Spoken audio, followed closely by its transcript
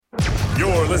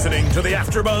You're listening to the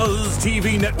AfterBuzz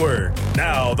TV Network,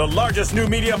 now the largest new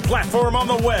media platform on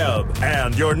the web,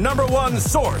 and your number one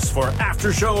source for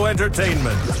after-show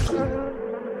entertainment.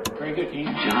 Very good, Keith.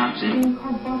 Johnson.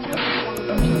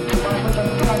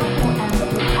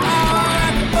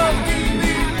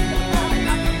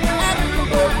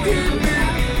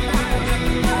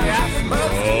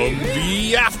 From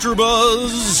the AfterBuzz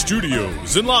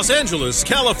Studios in Los Angeles,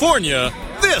 California,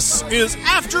 this is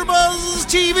AfterBuzz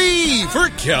TV for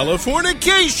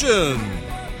Californication.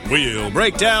 We'll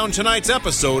break down tonight's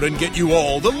episode and get you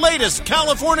all the latest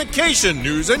Californication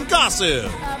news and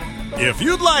gossip. If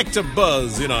you'd like to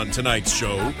buzz in on tonight's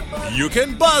show, you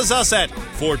can buzz us at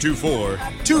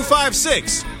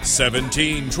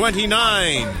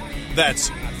 424-256-1729. That's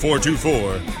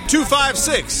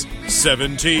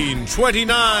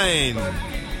 424-256-1729.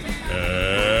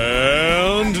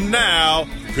 And now,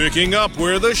 picking up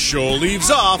where the show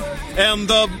leaves off, and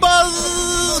the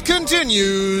buzz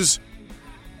continues.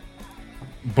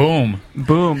 Boom.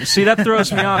 See, that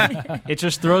throws me off. It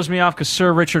just throws me off because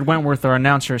Sir Richard Wentworth, our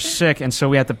announcer, is sick, and so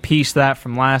we had to piece that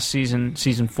from last season,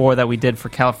 season 4, that we did for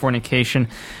Californication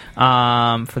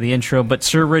for the intro. But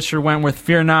Sir Richard Wentworth,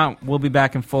 fear not, we'll be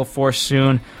back in full force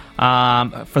soon.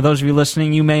 For those of you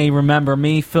listening, you may remember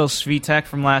me, Phil Svitek,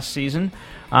 from last season.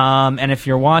 And if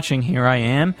you're watching, here I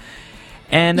am.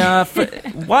 And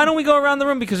why don't we go around the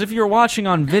room? Because if you're watching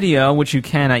on video, which you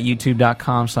can at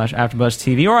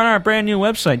youtube.com/AfterBuzzTV, or on our brand new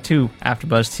website too,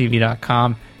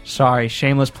 AfterBuzzTV.com. Sorry,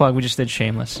 shameless plug. We just did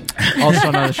Shameless. Also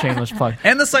another shameless plug.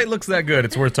 And the site looks that good.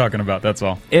 It's worth talking about. That's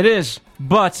all. It is.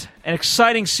 But an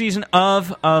exciting season of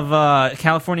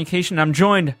Californication. I'm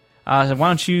joined. Why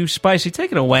don't you, Spicy,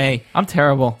 take it away? I'm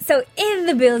terrible. So in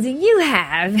the building, you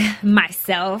have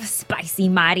myself, Spicy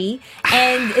Mari,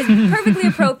 and it's perfectly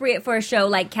appropriate for a show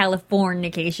like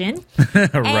Californication.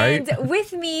 Right. And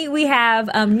with me, we have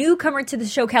newcomer to the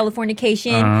show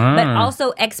Californication, but also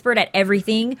expert at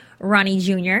everything, Ronnie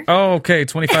Jr. Oh, okay.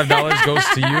 $25 goes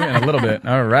to you in a little bit.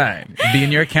 All right. Be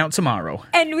in your account tomorrow.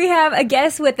 And we have a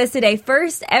guest with us today,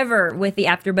 first ever with the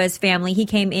AfterBuzz family. He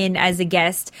came in as a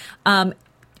guest.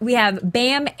 We have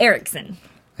Bam Erickson.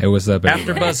 Hey, what's up,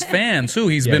 everybody? AfterBuzz fan too.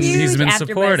 He's Huge been AfterBuzz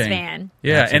supporting. fan.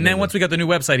 Yeah, Absolutely. and then once we got the new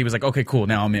website, he was like, "Okay, cool,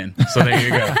 now I'm in." So there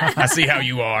you go. I see how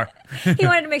you are. He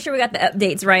wanted to make sure we got the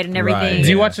updates right and everything. Right. Do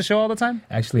you Yeah. watch the show all the time?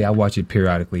 Actually, I watch it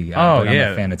periodically. Oh, but yeah.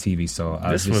 I'm a fan of TV, so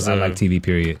I This was a- like TV,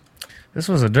 period. This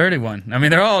was a dirty one. I mean,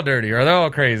 they're all dirty or they're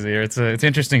all crazy. Or it's an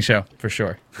interesting show for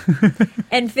sure.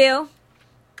 And Phil?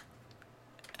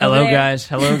 Hello, Over there. guys.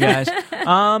 Hello, guys.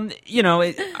 I'm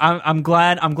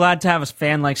glad to have a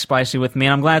fan like Spicy with me,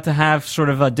 and I'm glad to have sort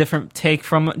of a different take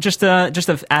from just an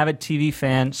avid TV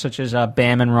fan such as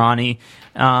Bam and Ronnie.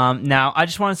 Now, I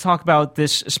just want to talk about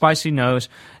this. Spicy knows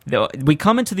that we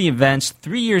come into the events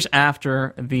 3 years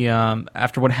after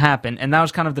after what happened, and that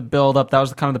was kind of the build up. That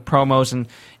was kind of the promos,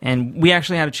 and we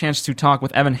actually had a chance to talk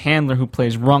with Evan Handler, who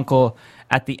plays Runkle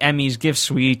at the Emmys gift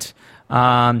suite.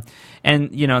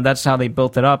 And that's how they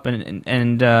built it up,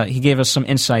 and he gave us some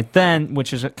insight then,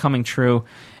 which is coming true.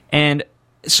 And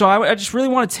so I just really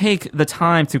want to take the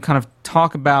time to kind of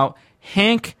talk about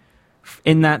Hank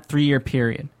in that 3-year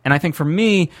period. And I think for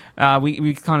me,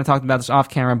 we kind of talked about this off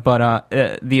camera, but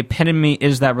the epitome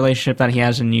is that relationship that he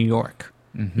has in New York.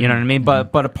 Mm-hmm. You know what I mean?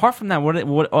 But apart from that,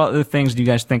 what other things do you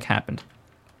guys think happened?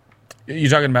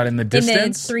 You're talking about in the distance?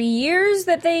 In the 3 years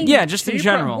that they... Yeah, just in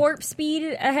general. Warp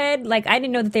speed ahead. Like, I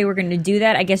didn't know that they were going to do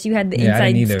that. I guess you had the Yeah,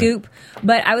 I didn't inside either. scoop.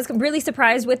 But I was really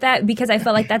surprised with that because I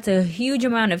felt like that's a huge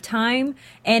amount of time.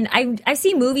 And I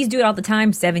see movies do it all the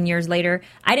time 7 years later.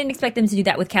 I didn't expect them to do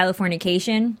that with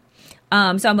Californication.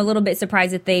 So I'm a little bit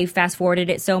surprised that they fast-forwarded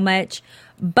it so much.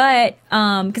 But,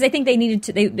 because I think they needed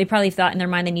to... They probably thought in their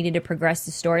mind they needed to progress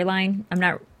the storyline. I'm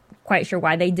not quite sure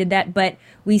why they did that, but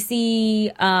we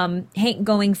see Hank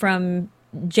going from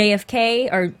JFK,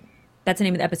 or that's the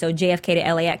name of the episode, JFK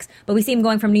to LAX, but we see him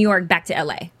going from New York back to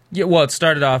LA. Yeah, well, it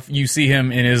started off, you see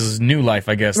him in his new life,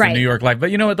 I guess, Right. the New York life.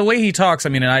 But, you know what, the way he talks, I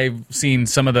mean, and I've seen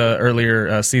some of the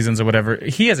earlier seasons or whatever,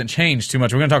 he hasn't changed too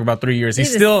much. We're going to talk about 3 years.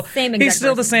 He's the still same exact he's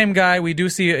still the person. same guy. We do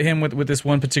see him with this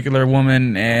one particular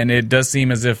woman, and it does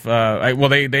seem as if,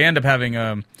 they end up having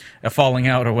a falling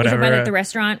out or whatever. Right at the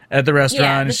restaurant. At the restaurant,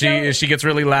 Yeah, and the show- she gets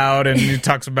really loud and he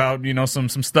talks about, some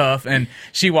stuff, and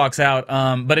she walks out.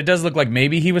 But it does look like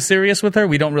maybe he was serious with her.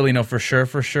 We don't really know for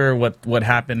sure what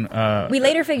happened. We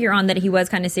later figure on that he was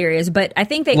kind of serious, but I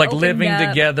think they Like opened living up,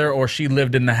 together, or she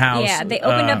lived in the house. Yeah, they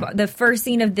opened up the first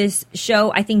scene of this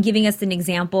show, I think, giving us an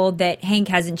example that Hank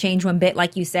hasn't changed one bit,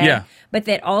 like you said. Yeah. But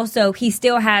that also he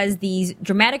still has these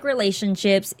dramatic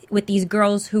relationships with these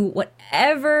girls who,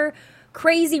 whatever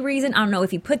crazy reason, I don't know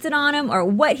if he puts it on him or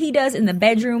what he does in the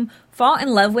bedroom, fall in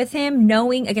love with him,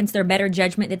 knowing against their better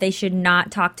judgment that they should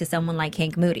not talk to someone like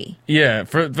Hank Moody. Yeah,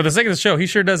 for the sake of the show, he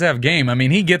sure does have game. I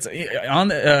mean, he gets on.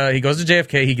 He goes to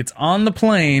JFK. He gets on the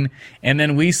plane, and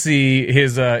then we see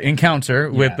his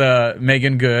encounter with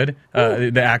Megan Good,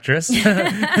 the actress,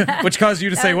 which caused you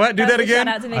to say what? Do that again?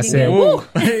 Shout out to Megan I said, Good. woo.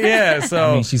 Yeah.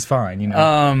 So I mean, she's fine, you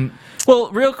know.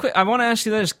 Well, real quick, I want to ask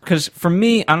you this because for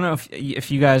me, I don't know if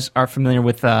you guys are familiar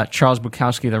with Charles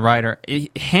Bukowski, the writer.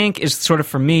 Hank is sort of,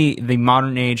 for me, the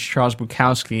modern age Charles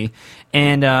Bukowski.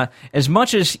 And as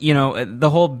much as, the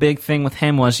whole big thing with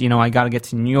him was, I got to get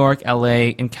to New York,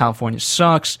 LA, and California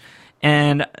sucks.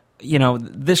 And,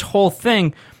 this whole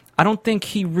thing, I don't think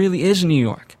he really is New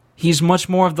York. He's much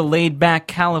more of the laid-back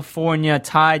California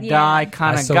tie-dye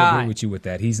kind I of so guy. agree with you with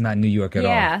that. He's not New York at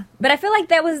all. Yeah, but I feel like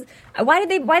that was why did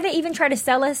they even try to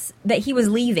sell us that he was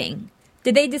leaving?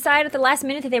 Did they decide at the last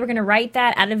minute that they were going to write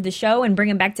that out of the show and bring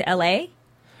him back to LA?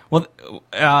 Well,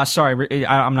 sorry,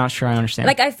 I'm not sure I understand.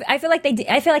 Like I feel like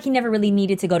I feel like he never really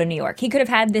needed to go to New York. He could have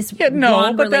had this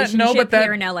blonde relationship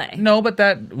here in LA.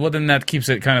 Then that keeps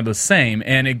it kind of the same,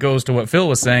 and it goes to what Phil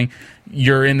was saying.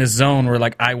 You're in this zone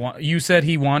where you said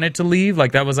he wanted to leave,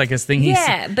 like that was like his thing.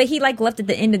 But he left at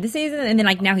the end of the season, and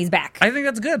then now he's back. I think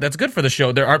that's good. That's good for the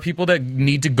show. There are people that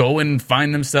need to go and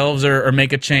find themselves or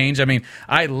make a change. I mean,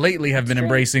 I lately have been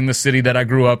embracing the city that I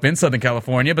grew up in, Southern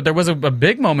California, but there was a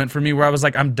big moment for me where I was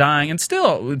like, I'm dying, and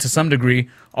still, to some degree,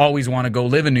 always want to go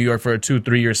live in New York for a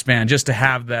 2-3 year span just to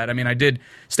have that. I mean, I did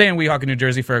stay in Weehawken, New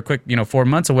Jersey for a quick, 4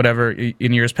 months or whatever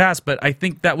in years past, but I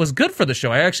think that was good for the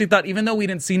show. I actually thought, even though we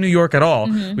didn't see New York at all,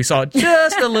 we saw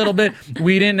just a little bit.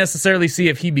 We didn't necessarily see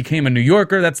if he became a New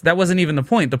Yorker. That wasn't even the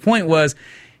point. The point was,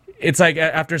 it's like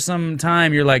after some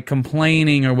time you're like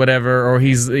complaining or whatever, or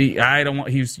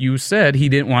you said he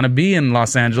didn't want to be in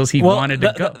Los Angeles. He wanted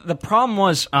to go. The problem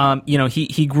was, he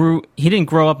didn't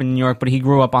grow up in New York, but he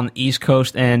grew up on the East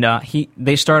Coast, and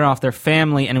they started off their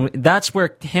family, and that's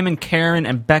where him and Karen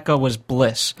and Becca was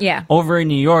bliss. Yeah. Over in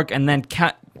New York, and then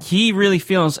he really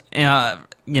feels,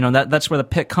 that's where the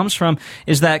pick comes from,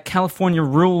 is that California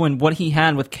ruined what he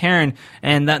had with Karen,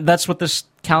 and that's what this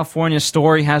California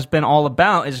story has been all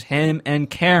about, is him and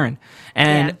Karen.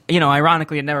 And,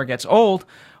 ironically, it never gets old.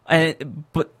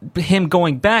 But him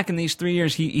going back in these 3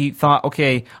 years, he thought,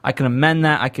 okay, I can amend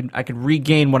that. I could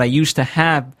regain what I used to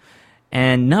have.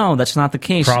 And no, that's not the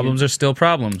case. Problems are still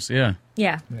problems. Yeah.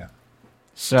 Yeah.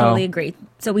 So Totally agree.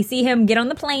 So we see him get on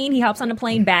the plane. He hops on the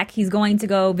plane back. He's going to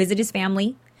go visit his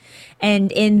family.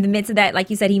 And in the midst of that, like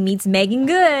you said, he meets Megan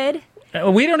Good.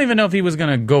 We don't even know if he was going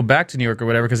to go back to New York or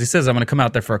whatever, because he says, I'm going to come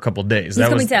out there for a couple days. He's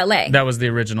coming to LA. That was the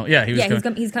original. Yeah,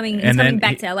 he's coming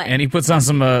back to LA. And he puts on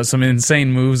some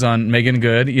insane moves on Megan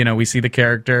Good. We see the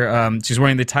character. She's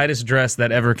wearing the tightest dress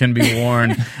that ever can be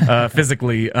worn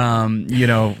physically,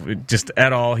 just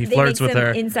at all. He flirts with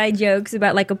her. Inside jokes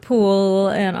about like a pool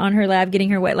and on her lap, getting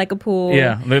her wet like a pool.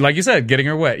 Yeah, like you said, getting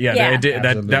her wet. Yeah.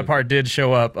 That part did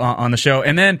show up on the show.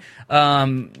 And then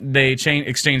they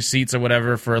exchange seats or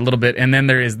whatever for a little bit. And then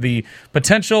there is the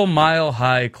potential Mile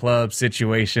High Club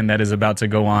situation that is about to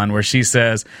go on, where she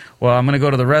says, well, I'm going to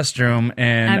go to the restroom,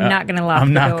 and I'm not going to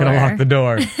lock the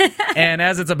door. And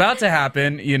as it's about to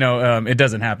happen, it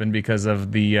doesn't happen because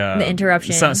of the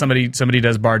interruption. Somebody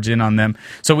does barge in on them.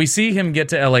 So we see him get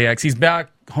to LAX. He's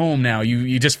back home now.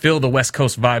 You just feel the West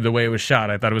Coast vibe the way it was shot.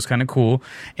 I thought it was kind of cool.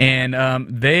 And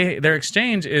their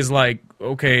exchange is like,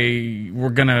 okay,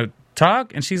 we're going to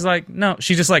talk, and she's like, no.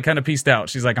 She just like kind of pieced out.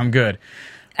 She's like, I'm good.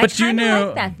 But I you knew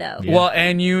like that though. Yeah. Well,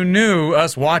 and you knew,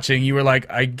 us watching, you were like,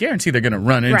 I guarantee they're going to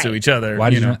run into each other. Why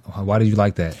did you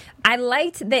like that? I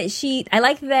liked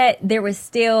that there was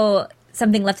still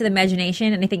something left to the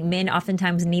imagination, and I think men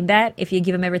oftentimes need that if you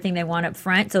give them everything they want up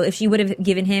front. So if she would have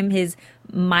given him his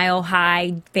mile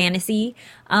high fantasy,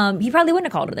 he probably wouldn't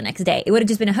have called her the next day. It would have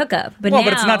just been a hookup. But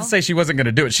it's not to say she wasn't going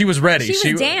to do it. She was ready.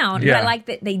 She was down, but I like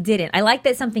that they didn't. I like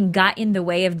that something got in the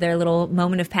way of their little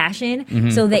moment of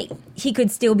passion, so that he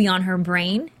could still be on her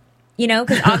brain.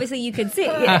 Because obviously you could see,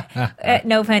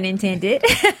 no pun intended.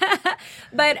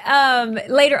 But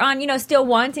later on, still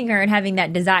wanting her and having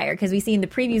that desire, because we see in the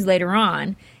previews later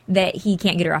on that he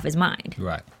can't get her off his mind.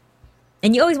 Right.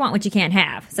 And you always want what you can't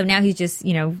have. So now he's just,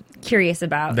 curious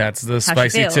about. That's the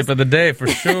spicy tip of the day for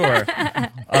sure.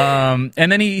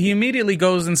 And then he immediately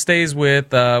goes and stays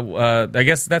with, I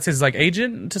guess that's his like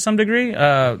agent to some degree.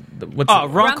 Runkle.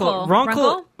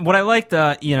 What I liked,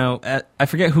 I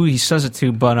forget who he says it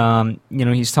to, but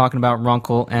he's talking about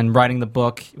Runkle and writing the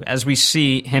book. As we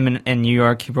see him in New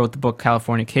York, he wrote the book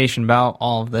Californication about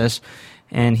all of this,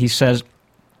 and he says,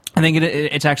 I think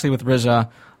it's actually with RZA.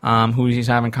 who he's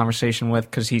having a conversation with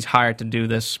because he's hired to do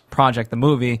this project, the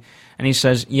movie, and he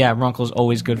says, "Yeah, Runkle's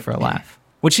always good for a laugh."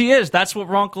 Which he is. That's what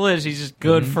Runkle is. He's just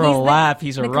good for a laugh.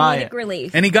 He's a riot.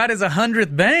 Relief. And he got his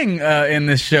 100th bang in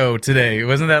this show today.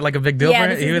 Wasn't that like a big deal for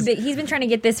him? He's been trying to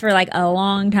get this for like a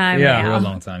long time now. For a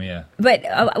long time, yeah. But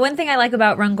one thing I like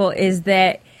about Runkle is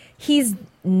that he's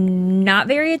not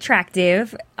very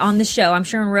attractive on the show. I'm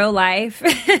sure in real life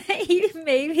he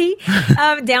maybe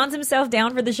downs himself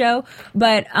down for the show.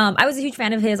 But I was a huge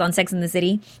fan of his on Sex and the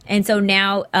City. And so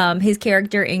now his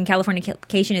character in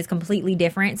Californication is completely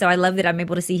different. So I love that I'm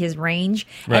able to see his range.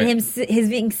 Right. And his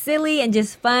being silly and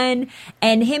just fun.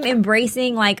 And him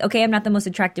embracing like, okay, I'm not the most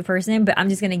attractive person, but I'm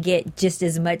just going to get just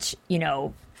as much,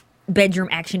 bedroom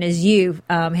action as you,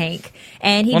 Hank.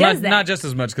 And he does that. Not just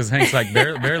as much, because Hank's like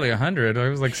barely 100. I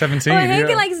was like 17. Well, Hank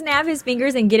can like snap his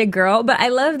fingers and get a girl, but I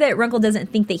love that Runkle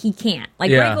doesn't think that he can't.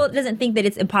 Like Runkle doesn't think that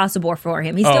it's impossible for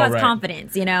him. He still has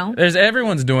confidence,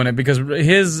 Everyone's doing it because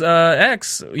his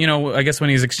ex, I guess when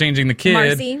he's exchanging the kid,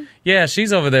 Marcy. Yeah,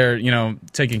 she's over there,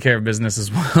 taking care of business as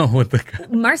well with the.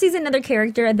 Marcy's another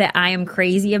character that I am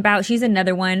crazy about. She's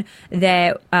another one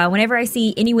that whenever I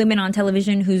see any women on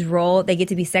television whose role they get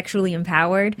to be sexually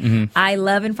empowered, I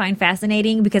love and find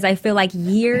fascinating because I feel like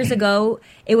years ago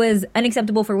it was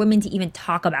unacceptable for women to even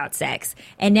talk about sex.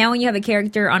 And now when you have a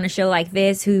character on a show like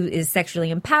this who is sexually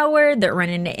empowered, they're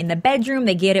running it in the bedroom,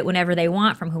 they get it whenever they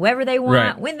want from whoever they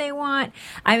want, when they want.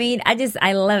 I mean,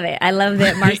 I love it. I love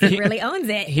that Marcy really owns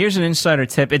it. Here's an insider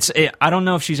tip. I don't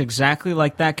know if she's exactly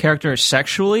like that character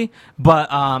sexually,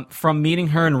 but from meeting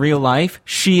her in real life,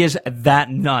 she is that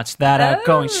nuts, that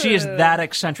outgoing. She is that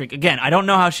eccentric. Again, I don't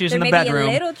know how she is in the bedroom. There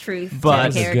may be a little truth but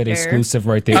to the That's a good exclusive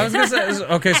right there. I was going to say,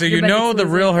 okay, so you know the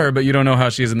real her, but you don't know how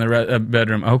she's in the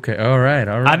bedroom. Okay, all right.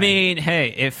 I mean, hey,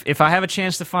 if I have a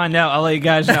chance to find out, I'll let you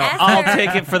guys know. I'll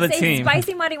take it for the team.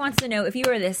 Spicy Muddy wants to know if you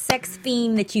were the sex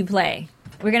fiend that you play.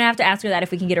 We're going to have to ask her that if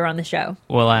we can get her on the show.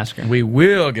 We'll ask her. We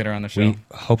will get her on the show. We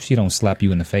hope she don't slap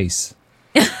you in the face.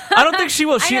 I don't think she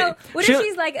will. I know. What if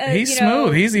she's like a, he's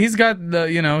smooth. He's got the,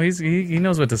 he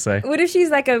knows what to say. What if she's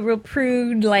like a real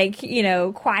prude, like,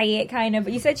 quiet kind of,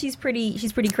 but you said she's pretty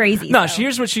crazy. No, so.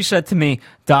 here's what she said to me.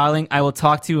 Darling, I will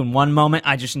talk to you in one moment.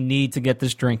 I just need to get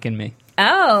this drink in me.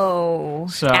 Oh.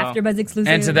 So, AfterBuzz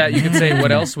exclusive. And to that, you could say,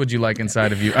 what else would you like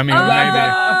inside of you? I mean, maybe.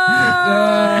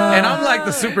 And I'm like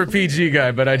the super PG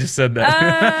guy, but I just said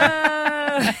that.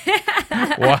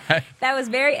 Why? That was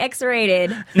very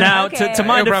X-rated. Now, okay. to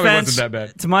my It probably defense, wasn't that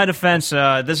bad. To my defense,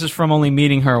 this is from only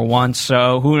meeting her once,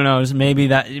 so who knows? Maybe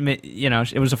that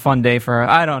it was a fun day for her.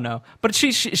 I don't know, but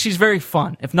she's very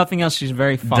fun. If nothing else, she's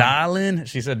very fun. Darling,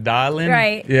 she said, darling.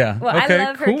 Right. Yeah. Well, okay, I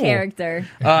love cool. her character.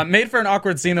 Made for an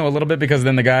awkward scene though a little bit because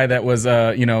then the guy that was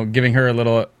giving her a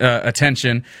little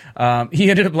attention, he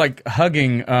ended up like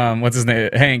hugging what's his name,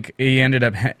 Hank. He ended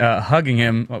up hugging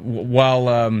him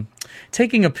while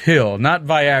taking a pill, not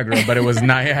Viagra, but it was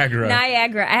Niagara.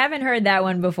 Niagara. I haven't heard that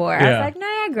one before. I Yeah. was like,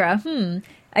 Niagara.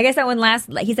 I guess that one lasts,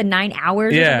 like he said, 9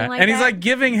 hours. Or something like and he's that. like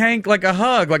giving Hank like a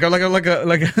hug, like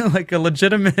a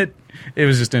legitimate. It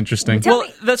was just interesting. Tell Well,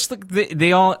 me- that's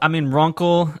they all. I mean,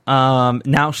 Runkle,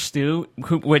 now Stu,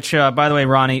 which by the way,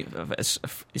 Ronnie,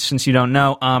 since you don't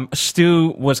know,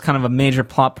 Stu was kind of a major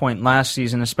plot point last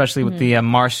season, especially with the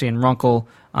Marcy and Runkle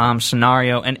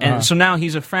scenario, and so now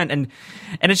he's a friend, and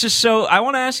it's just so. I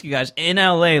want to ask you guys in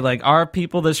LA, like, are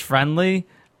people this friendly?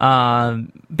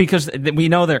 Because we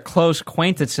know they're close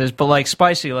acquaintances, but like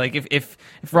Spicy, like if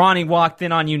Ronnie walked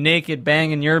in on you naked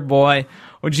banging your boy,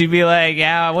 would you be like,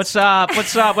 yeah, what's up? We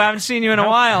haven't seen you in a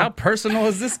while. How personal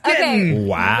is this Okay. getting?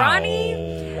 Wow.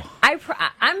 Ronnie,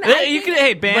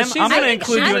 Hey, Bam, But she's- I'm going to I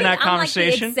include you in that I'm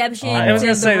conversation. Like the exception I was to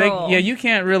gonna the say, rule. you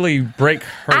can't really break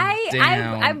her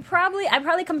down. I'm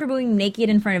probably comfortable being naked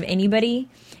in front of anybody.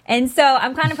 And so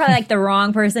I'm kind of probably like the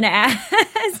wrong person to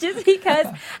ask just because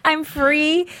I'm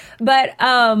free. But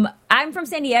I'm from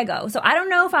San Diego. So I don't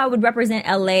know if I would represent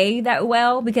LA that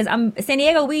well because San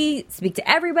Diego, we speak to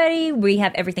everybody. We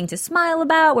have everything to smile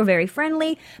about. We're very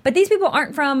friendly. But these people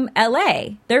aren't from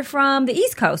LA. They're from the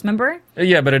East Coast, remember?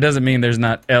 Yeah, but it doesn't mean there's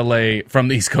not LA from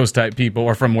the East Coast type people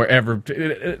or from wherever.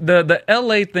 The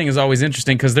LA thing is always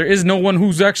interesting because there is no one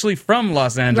who's actually from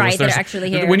Los Angeles. Right, they're There's- actually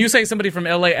here. When you say somebody from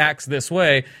LA acts this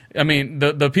way, I mean,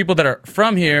 the people that are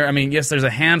from here, I mean, yes, there's a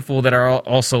handful that are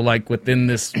also like within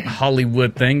this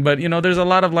Hollywood thing, but, there's a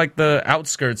lot of like the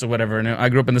outskirts or whatever. And I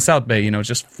grew up in the South Bay, it's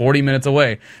just 40 minutes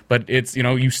away. But it's,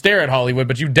 you stare at Hollywood,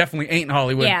 but you definitely ain't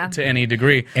Hollywood Yeah. to any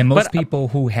degree. And most But, people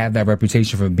who have that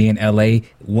reputation for being LA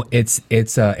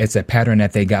it's a pattern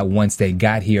that they got once they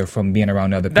got here from being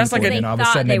around other That's people. like and then they all of a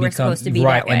thought sudden they were become supposed to be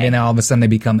right, that and way. then all of a sudden they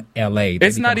become L.A. They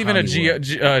It's not become even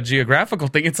Hollywood. a geographical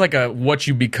thing. It's like what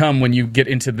you become when you get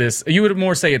into this. You would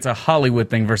more say it's a Hollywood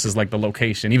thing versus like the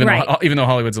location, even Right. though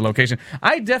Hollywood's a location.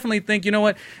 I definitely think, you know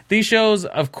what, these shows,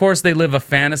 of course, they live a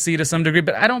fantasy to some degree,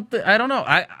 but I don't know.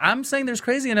 I'm saying there's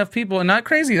crazy enough people, and not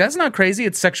crazy. That's not crazy.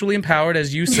 It's sexually empowered,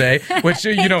 as you say. Which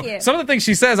you know, you. some of the things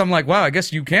she says, I'm like, wow, I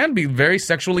guess you can be very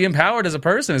sexually empowered as a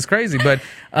person. It's crazy, but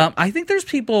I think there's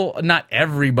people, not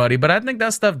everybody, but I think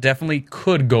that stuff definitely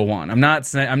could go on. I'm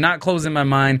not closing my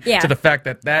mind Yeah. to the fact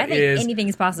that I think is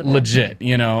anything's possible. legit.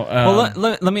 You know, Well,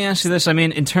 let me ask you this. I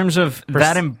mean, in terms of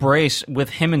that embrace with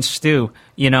him and Stu,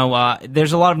 you know,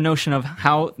 there's a lot of notion of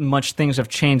how much things have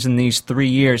changed in these 3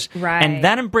 years. Right. And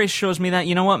that embrace shows me that,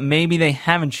 you know what, maybe they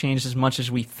haven't changed as much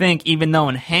as we think, even though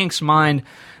in Hank's mind,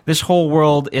 this whole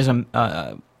world is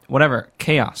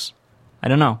chaos. I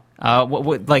don't know.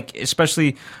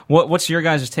 Especially, what's your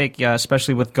guys' take,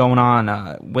 especially with going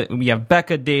on? We have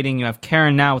Becca dating, you have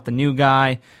Karen now with the new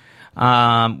guy.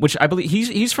 Which I believe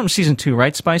he's from season 2,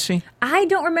 right, Spicy? I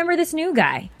don't remember this new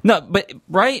guy. No, but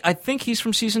right, I think he's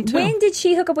from season 2. When did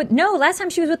she hook up with? No, last time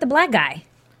she was with the black guy.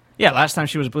 Yeah, last time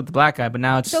she was with the black guy, but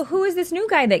now it's. So who is this new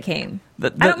guy that came?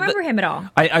 The- I don't the- remember him at all.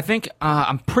 I think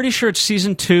I'm pretty sure it's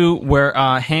season 2 where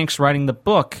Hank's writing the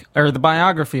book or the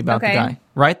biography about Okay. the guy,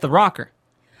 right? The rocker.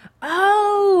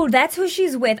 Oh, that's who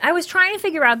she's with. I was trying to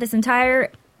figure out this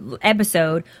entire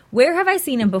episode. Where have I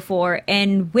seen him before,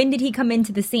 and when did he come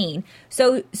into the scene?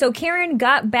 So Karen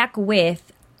got back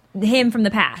with him from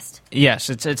the past. Yes,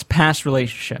 it's past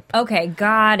relationship. Okay,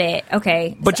 got it.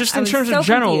 Okay, But So just I in was terms so of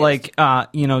general, confused.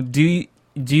 you know, do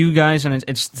you guys, and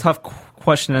it's a tough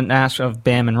question to ask of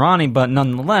Bam and Ronnie, but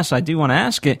nonetheless, I do want to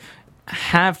ask it: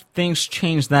 have things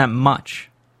changed that much?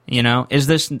 You know, is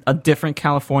this a different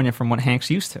California from what Hank's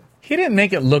used to? he didn't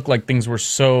make it look like things were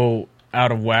so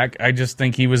out of whack. I just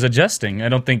think he was adjusting. I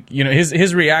don't think, you know,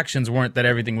 his reactions weren't that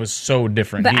everything was so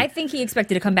different. But I think he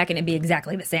expected to come back and it be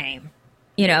exactly the same.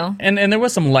 You know, and there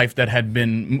was some life that had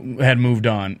moved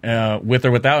on with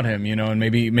or without him, you know, and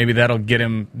maybe that'll get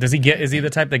him. Is he the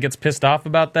type that gets pissed off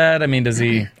about that? I mean, does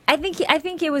he? I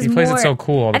think it was. He plays more, it so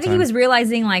cool all the I think he time. was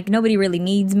realizing like nobody really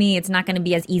needs me. It's not going to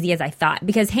be as easy as I thought,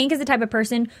 because Hank is the type of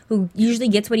person who usually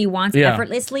gets what he wants Yeah.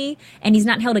 effortlessly, and he's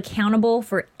not held accountable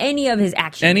for any of his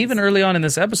actions. And even early on in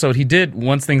this episode, he did,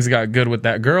 once things got good with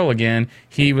that girl again,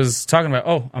 he was talking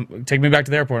about, take me back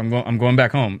to the airport. I'm going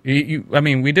back home. I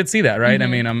mean, we did see that, right? Mm-hmm.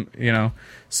 I mean,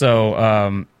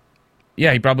 so,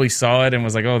 yeah, he probably saw it and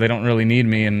was like, oh, they don't really need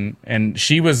me. And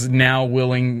she was now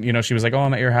willing, you know, she was like, oh,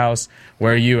 I'm at your house.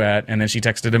 Where are you at? And then she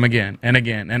texted him again and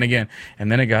again and again.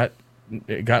 And then it got lit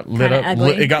Kinda up.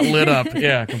 ugly. It got lit up.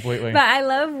 Yeah, completely. But I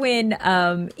love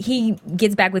when he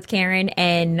gets back with Karen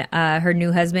and her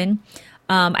new husband.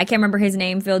 I can't remember his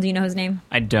name. Phil, do you know his name?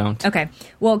 I don't. Okay.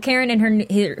 Well, Karen and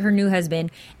her new husband,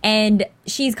 and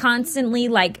she's constantly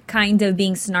like kind of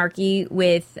being snarky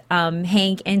with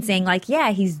Hank and saying like,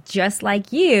 yeah, he's just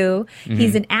like you. Mm-hmm.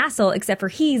 He's an asshole, except for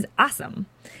he's awesome.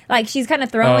 Like she's kind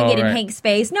of throwing it in right. Hank's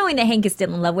face, knowing that Hank is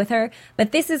still in love with her.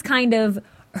 But this is kind of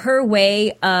her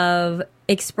way of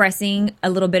expressing a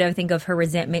little bit, I think, of her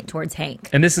resentment towards Hank.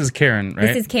 And this is Karen, right?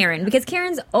 This is Karen, because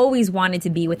Karen's always wanted to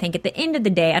be with Hank. At the end of the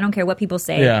day, I don't care what people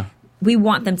say. Yeah. We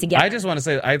want them together. I just want to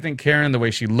say, I think Karen, the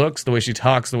way she looks, the way she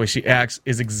talks, the way she acts,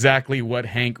 is exactly what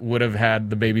Hank would have had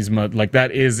the baby's mother. Like,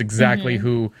 that is exactly Mm-hmm.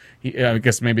 who, I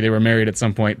guess maybe they were married at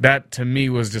some point. That, to me,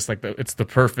 was just like, it's the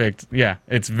perfect, yeah,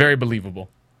 it's very believable.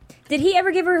 Did he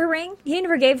ever give her her ring? He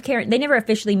never gave Karen. They never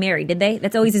officially married, did they?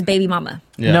 That's always his baby mama.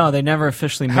 Yeah. No, they never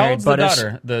officially married. How old's the but it's-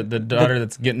 daughter? The daughter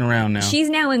that's getting around now. She's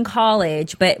now in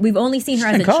college, but we've only seen her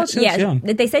She's as in a college? She looks young.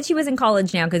 They said she was in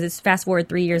college now because it's fast forward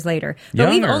 3 years later. But Young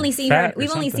we've or only seen fat her. or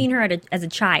We've only something? seen her as a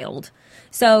child.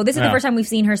 So this is the Yeah. first time we've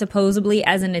seen her supposedly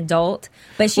as an adult.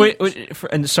 But she. Wait,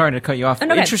 and sorry to cut you off. Oh, no,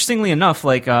 go ahead. Interestingly enough,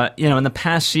 like in the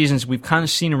past seasons, we've kind of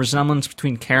seen a resemblance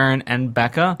between Karen and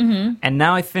Becca, Mm-hmm. and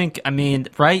now I think,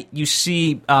 right? You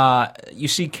see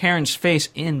Karen's face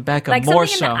in Becca like more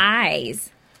something so. in the eyes.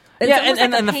 It's Yeah, almost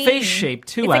and like a the pain. face shape,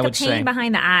 too, It's I like would a pain say.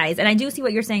 behind the eyes, and I do see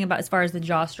what you're saying about as far as the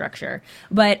jaw structure.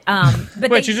 But but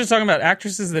Wait, you're just talking about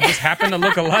actresses that just happen to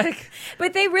look alike?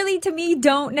 but they really, to me,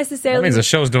 don't That necessarily. means the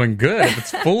show's doing good if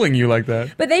it's fooling you like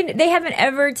that. But they haven't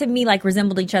ever, to me, like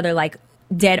resembled each other like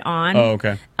dead on. Oh,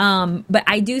 okay. But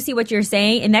I do see what you're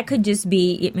saying, and that could just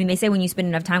be. I mean, they say when you spend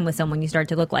enough time with someone, you start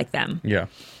to look like them. Yeah.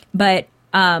 But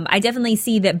I definitely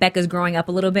see that Becca's growing up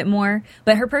a little bit more,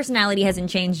 but her personality hasn't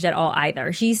changed at all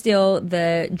either. She's still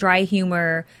the dry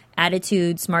humor,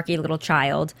 attitude, smarky little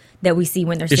child that we see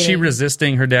when they're Is sitting. she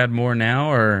resisting her dad more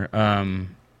now, or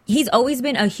he's always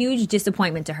been a huge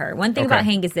disappointment to her. One thing Okay. about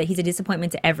Hank is that he's a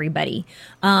disappointment to everybody.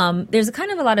 There's a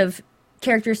kind of a lot of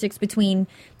characteristics between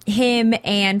him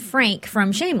and Frank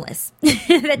from Shameless that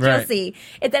you'll Right. see.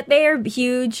 It's that they are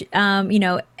huge,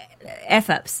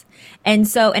 F-ups. And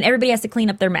everybody has to clean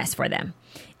up their mess for them.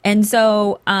 And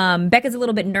so Becca's a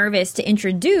little bit nervous to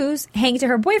introduce Hank to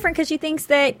her boyfriend because she thinks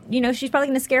that, she's probably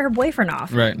going to scare her boyfriend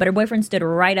off. Right. But her boyfriend stood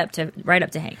right up to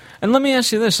Hank. And let me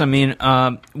ask you this. I mean,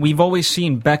 we've always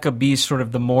seen Becca be sort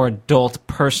of the more adult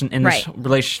person in this Right.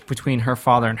 relationship between her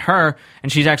father and her.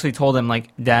 And she's actually told him, like,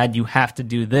 Dad, you have to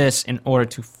do this in order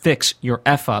to fix your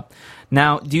F-up.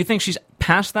 Now, do you think she's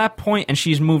past that point and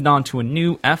she's moved on to a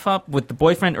new F-up with the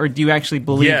boyfriend? Or do you actually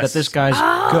believe Yes. that this guy's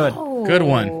good? Good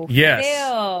one. Yes.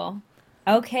 Phil.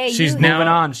 Okay. She's you- now Moving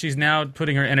on. She's now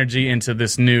putting her energy into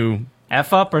this new.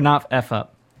 F-up or not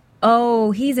F-up?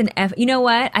 Oh, he's an F. You know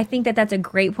what? I think that that's a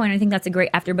great point. I think that's a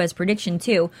great AfterBuzz prediction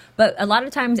too. But a lot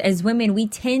of times as women, we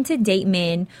tend to date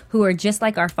men who are just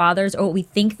like our fathers or what we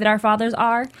think that our fathers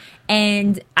are.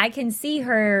 And I can see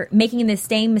her making the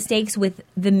same mistakes with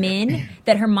the men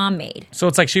that her mom made. So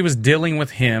it's like she was dealing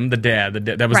with him, the dad.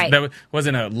 Right. That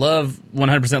wasn't a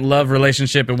 100% love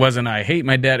relationship. It wasn't I hate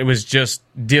my dad. It was just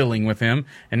dealing with him.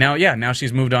 And now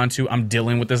she's moved on to I'm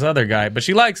dealing with this other guy. But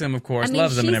she likes him, of course, I mean,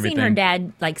 loves him and she's everything. seen her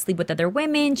dad like sleep with other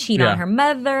women, cheat Yeah. on her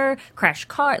mother, crash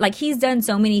car. Like he's done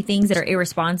so many things that are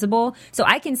irresponsible. So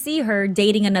I can see her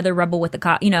dating another rebel with the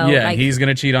cop. Yeah, like, he's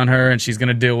gonna cheat on her, and she's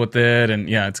gonna deal with it, and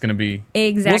it's gonna be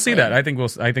Exactly. We'll see that. I think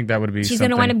that would be. she's something.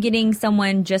 going to wind up getting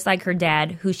someone just like her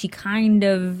dad, who she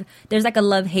there's like a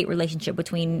love-hate relationship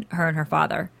between her and her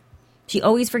father. She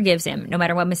always forgives him, no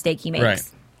matter what mistake he makes. Right.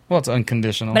 Well, it's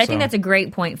unconditional. But I think that's a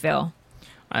great point, Phil.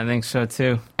 I think so,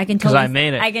 too. I can 'Cause totally, I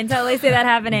made it. I can totally see that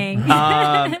happening.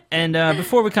 And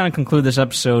before we kind of conclude this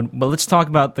episode, but let's talk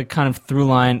about the kind of through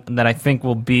line that I think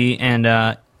will be, and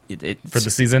for the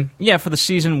season. yeah, for the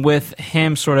season with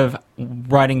him sort of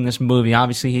writing this movie.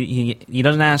 Obviously, he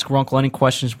doesn't ask Runkle any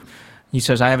questions. He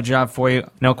says, "I have a job for you.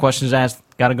 No questions asked.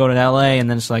 Got to go to L.A." And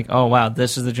then it's like, "Oh wow,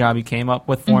 this is the job you came up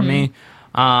with for me."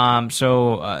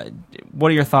 So, what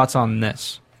are your thoughts on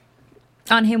this?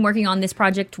 On him working on this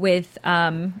project with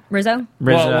Rizzo?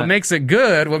 Well, what makes it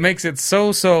good, what makes it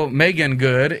so Megan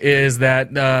good, is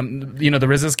that the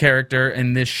RZA's character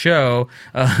in this show,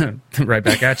 right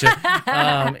back at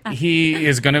you, he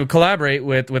is going to collaborate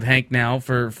with Hank now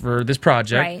for this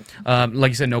project. Right.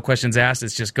 Like you said, no questions asked.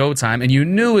 It's just go time. And you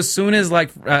knew as soon as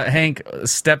Hank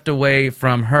stepped away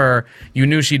from her, you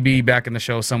knew she'd be back in the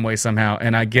show some way somehow.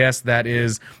 And I guess that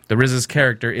is the RZA's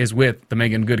character is with the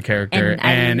Megan Good character,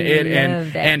 And I loved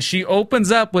it. and she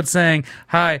opens up with saying,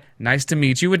 "Hi, nice to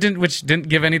meet you," which didn't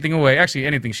give anything away. Actually,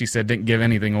 anything she said didn't give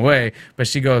anything away. But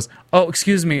she goes, "Oh,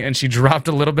 excuse me," and she dropped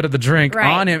a little bit of the drink Right.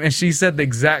 on him, and she said the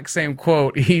exact same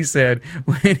quote he said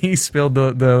when he spilled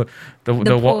the pool,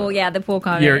 the pool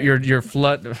comment. your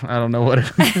flood. I don't know what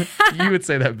you would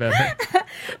say that better.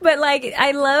 But like,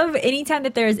 I love anytime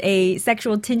that there's a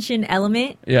sexual tension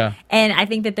element. Yeah. And I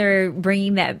think that they're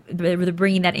bringing that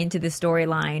into the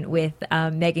storyline with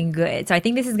Megan Good. So I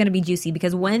think this is going to be juicy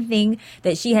because one thing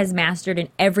that she has mastered in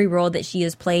every role that she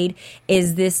has played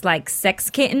is this like sex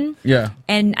kitten. Yeah.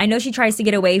 And I know she tries to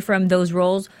get away from those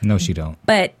roles, No, she don't.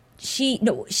 but she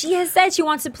has said she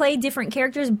wants to play different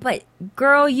characters. But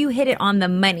girl, you hit it on the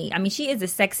money. I mean, she is a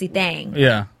sexy thing.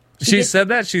 Yeah. She gets- said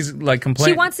that she's like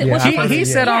complaining. She wants it. Yeah, well, I she heard wants He it,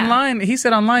 said yeah. online. He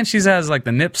said online she has like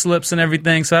the nip slips and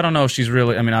everything. So I don't know if she's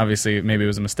really. I mean, obviously, maybe it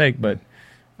was a mistake, but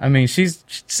I mean, she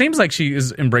seems like she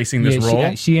is embracing this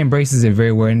role. She embraces it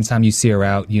very well. Anytime you see her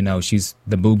out,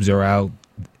 the boobs are out.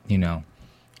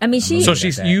 I mean, she. So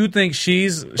She's you think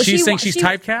she's thinks she's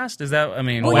typecast? Is that? I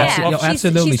mean, Oh, well, yeah.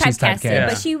 absolutely, she's typecast. Yeah.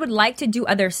 But she would like to do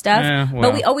other stuff. Yeah, But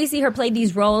well. we always see her play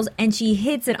these roles, and she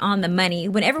hits it on the money.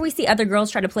 Whenever we see other girls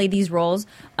try to play these roles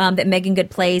that Megan Good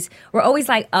plays, we're always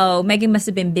like, "Oh, Megan must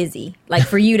have been busy, like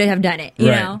for you to have done it," you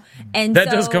Right. know. And that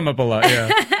so, does come up a lot. Yeah.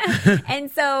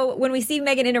 And so when we see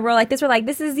Megan in a role like this, we're like,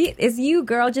 "This is you,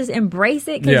 girl. Just embrace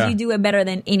it because Yeah. you do it better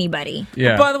than anybody."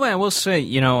 Yeah. By the way, I will say,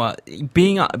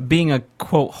 being a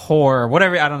quote whore or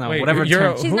whatever, I don't know, Wait, whatever you're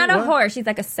term. a- She's Who- not a what? whore. She's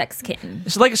like a sex kitten.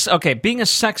 It's like being a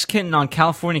sex kitten on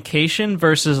Californication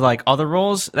versus like other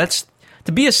roles.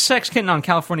 To be a sex kitten on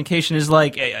Californication is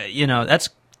like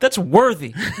that's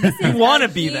worthy. You want to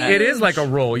be that. It is like a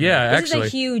role. Yeah, This actually.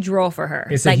 is a huge role for her.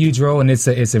 It's a huge role, and it's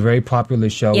a very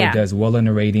popular show. Yeah. It does well in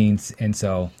the ratings, and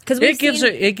so Because It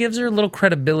gives her a little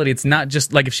credibility. It's not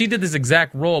just like if she did this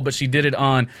exact role, but she did it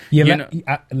on. I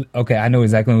know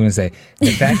exactly what I'm going to say.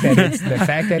 The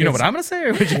fact that You know what I'm going to say,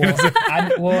 or what you going to say?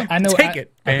 I know. Take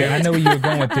it, Okay, man. I know where you were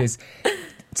going with this.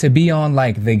 to be on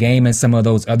like The Game and some of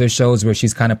those other shows where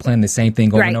she's kind of playing the same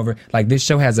thing over and over. Like this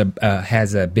show has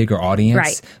a bigger audience,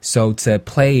 Right. so to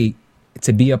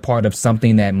be a part of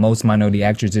something that most minority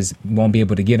actresses won't be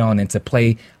able to get on, and to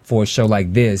play for a show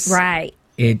like this, Right.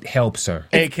 it helps her.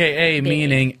 AKA big.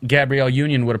 meaning Gabrielle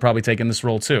Union would have probably taken this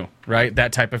role too, right?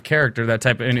 That type of character, that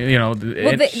type of, you know.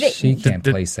 She can't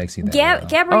play sexy that well.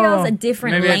 Gabrielle's a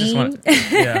different maybe I just lane. want.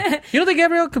 Yeah. You don't think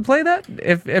Gabrielle could play that?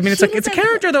 It's She it's a is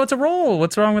character though. It's a role.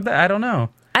 What's wrong with that? I don't know.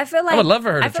 I feel like would love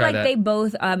for her to I feel try like that. they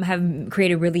both have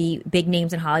created really big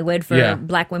names in Hollywood for Yeah.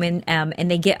 Black women, and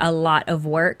they get a lot of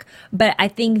work. But I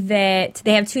think that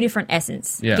they have two different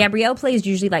essence. Yeah. Gabrielle plays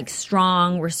usually like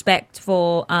strong,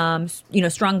 respectful,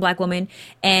 strong Black woman,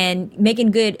 and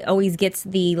Megan Good always gets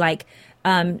the like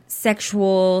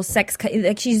sexual sex.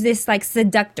 Like she's this like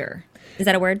seductor. Is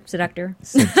that a word? Seductor?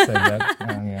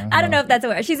 I don't know if that's a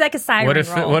word. She's like a siren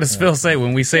role. What does Phil say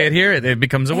when we say it here? It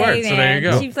becomes a word. Hey, So there you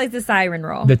man, go. She plays the siren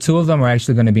role. The two of them are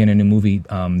actually going to be in a new movie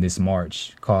this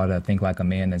March called Think Like a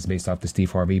Man, that's based off the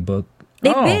Steve Harvey book.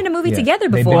 They've been in a movie Yeah. together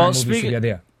They've before. been in Well, movies speaking- together,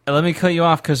 yeah. Let me cut you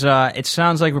off because it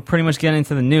sounds like we're pretty much getting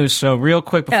into the news. So real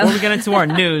quick, before we get into our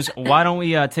news, why don't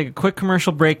we take a quick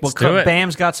commercial break? Let's do it.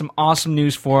 Bam's got some awesome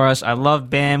news for us. I love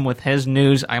Bam with his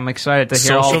news. I'm excited to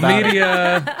hear all Social about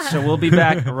media. it. So we'll be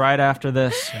back right after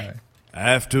this.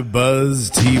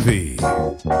 AfterBuzz TV.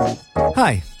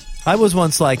 Hi, I was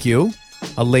once like you,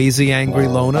 a lazy, angry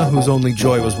loner whose only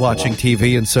joy was watching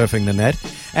TV and surfing the net.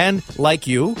 And, like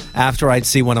you, after I'd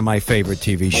see one of my favorite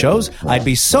TV shows, I'd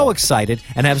be so excited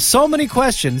and have so many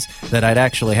questions that I'd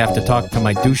actually have to talk to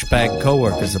my douchebag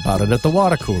coworkers about it at the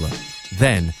water cooler.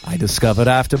 Then I discovered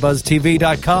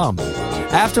AfterBuzzTV.com.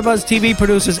 AfterBuzz TV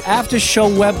produces after-show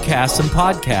webcasts and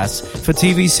podcasts for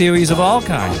TV series of all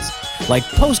kinds, like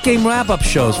post-game wrap-up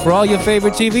shows for all your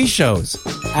favorite TV shows.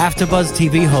 AfterBuzz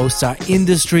TV hosts are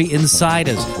industry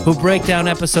insiders who break down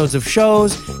episodes of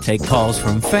shows, take calls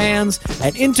from fans,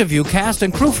 and interview cast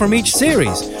and crew from each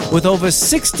series, with over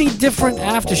 60 different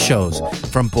after shows,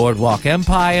 from Boardwalk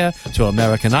Empire to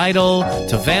American Idol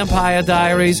to Vampire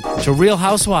Diaries to Real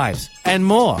Housewives, and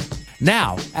more.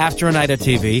 Now, after a night of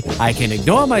TV, I can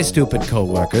ignore my stupid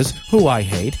coworkers, who I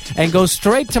hate, and go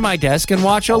straight to my desk and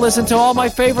watch or listen to all my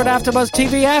favorite AfterBuzz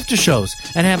TV after shows,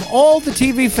 and have all the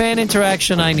TV fan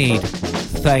interaction I need.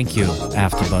 Thank you,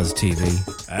 AfterBuzz TV.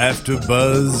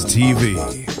 AfterBuzz TV.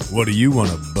 What do you want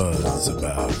to buzz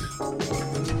about?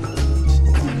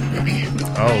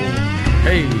 Oh,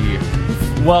 hey.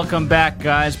 Welcome back,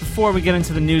 guys. Before we get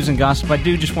into the news and gossip, I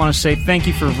do just want to say thank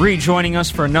you for rejoining us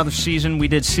for another season. We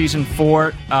did season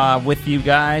 4 with you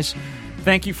guys.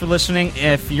 Thank you for listening.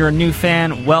 If you're a new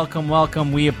fan, welcome,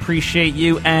 welcome. We appreciate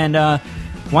you. And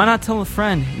why not tell a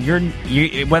friend?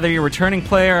 Whether you're a returning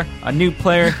player, a new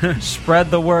player, spread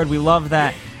the word. We love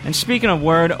that. And speaking of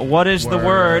word, what is the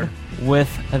word with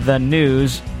the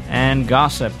news and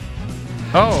gossip?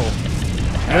 Oh,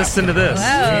 listen to this.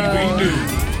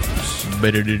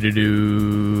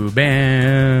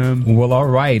 Bam. Well, all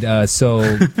right. So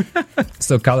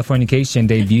Californication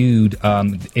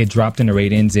debuted. It dropped in the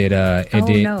ratings. It had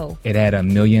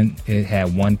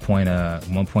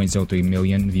 1.03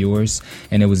 million viewers,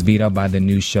 and it was beat up by the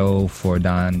new show for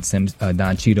Don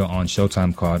Cheadle on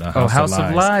Showtime called House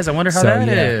of Lies. I wonder how that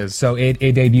is. So it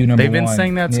debuted number They've been one.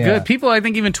 saying that's Yeah. good. People, I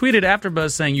think, even tweeted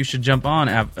AfterBuzz saying you should jump on.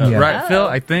 Yeah. Right, Oh. Phil?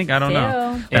 I think. I don't know. Phil.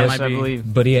 That Yes, might I be-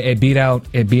 believe. But yeah, it beat out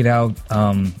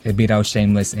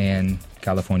Shameless and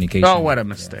Californication. Oh, what a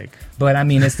mistake. But I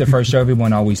mean, it's the first show.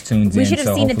 Everyone always tunes We in. should have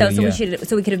so seen it though, so hopefully,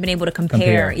 we could have been able to compare.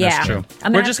 Compare, Yeah, that's True.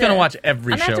 I'm We're just have going to watch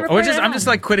every I'm gonna have show. to record it I'm at just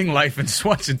home. like quitting life and just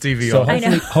watching TV. So all day.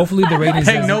 hopefully the ratings.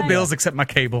 Paying no doesn't- bills except my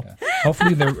cable.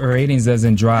 Hopefully the ratings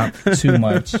doesn't drop too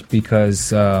much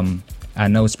because I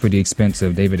know it's pretty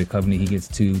expensive. David Duchovny, he gets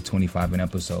 $2.25 an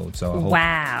episode. So I hope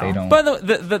Wow. they don't. But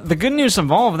the good news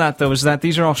of all of that, though, is that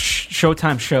these are all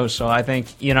Showtime shows. So I think,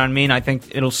 you know what I mean? I think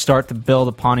it'll start to build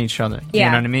upon each other. Yeah.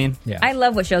 You know what I mean? Yeah. I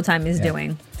love what Showtime is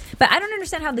doing. But I don't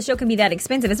understand how the show can be that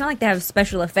expensive. It's not like they have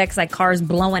special effects like cars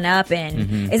blowing up,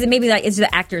 and is it maybe like it's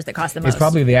the actors that cost the most? It's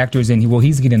probably the actors, and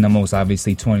he's getting the most,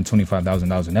 obviously,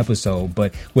 $25,000 an episode.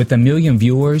 But with 1 million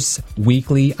viewers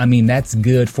weekly, I mean, that's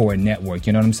good for a network.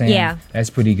 You know what I'm saying? Yeah.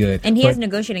 That's pretty good. and he But has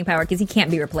negotiating power because he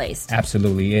can't be replaced.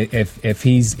 absolutely. If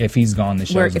he's gone, the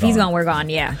show's If he's gone, we're gone.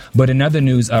 Yeah. But in other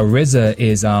news, RZA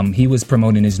is he was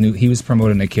promoting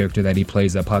a character that he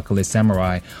plays, Apocalypse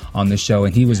Samurai, on the show,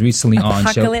 and he was recently on show.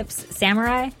 Apocalypse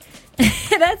Samurai.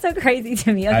 That's so crazy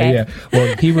to me. Okay. Yeah.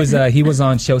 Well, he was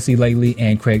on Chelsea lately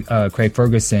and Craig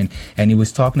Ferguson, and he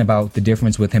was talking about the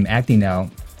difference with him acting now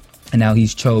and now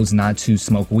he's chose not to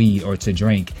smoke weed or to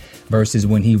drink. Versus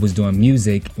when he was doing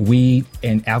music, weed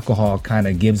and alcohol kind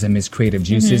of gives him his creative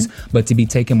juices. But to be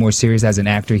taken more serious as an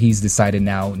actor, he's decided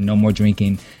now no more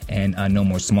drinking and no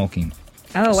more smoking.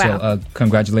 Oh, wow. So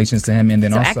congratulations to him. And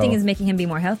then So also acting is making him be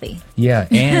more healthy. yeah,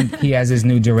 and he has his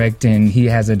new directing. He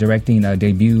has a directing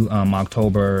debut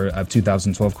October of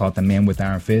 2012 called The Man with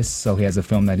Iron Fists. So he has a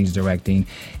film that he's directing.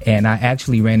 And I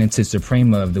actually ran into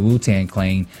Suprema of the Wu-Tang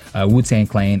Clan,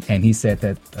 and he said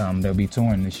that they'll be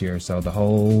touring this year. So the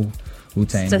whole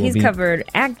Wu-Tang So will he's be covered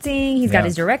acting. He's got Yeah.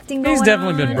 his directing going He's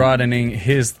definitely on. been broadening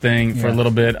his thing for a Yeah.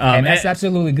 little bit. and that's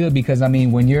absolutely good because I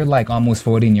mean, when you're like almost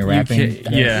 40 and you're You rapping,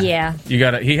 can't- yeah, Yeah. You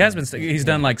got to. He has been. He's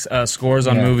done like scores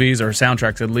on Yeah. movies or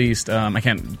soundtracks at least. I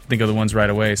can't think of the ones right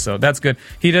away, so that's good.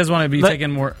 He does want to be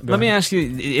taking more. Let me ask you: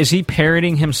 is he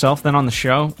parodying himself then on the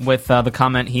show with the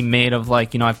comment he made of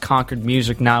like, I've conquered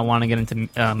music, now I want to get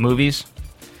into movies?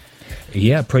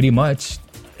 yeah, pretty much.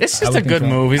 It's I just a would good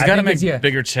think so. move. He's I got to think make it's- yeah.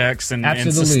 bigger checks and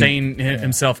Absolutely. sustain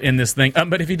himself in this thing.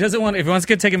 But if he doesn't want, if he wants to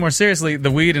get taken more seriously,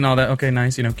 the weed and all that, okay,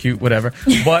 nice, cute, whatever.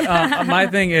 But my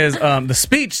thing is the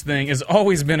speech thing has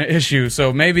always been an issue.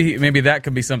 So maybe that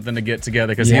could be something to get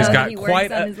together because Yeah. he's Oh, got he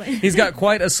works on his way. he's got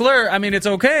quite a slur. I mean, it's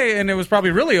okay, and it was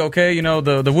probably really okay.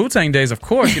 The Wu-Tang days, of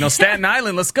course. Staten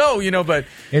Island, let's go. But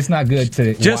It's not good to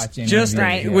watch. and just review.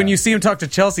 Right. Yeah. when you see him talk to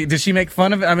Chelsea, did she make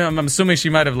fun of it? I mean, I'm assuming she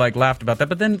might have like laughed about that,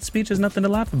 but then speech is nothing to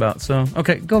laugh about. So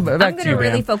okay, go back I'm to going you, to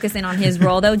really Bam. focus in on his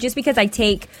role, though, just because I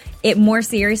take it more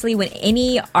seriously when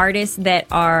any artists that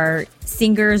are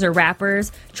singers or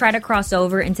rappers try to cross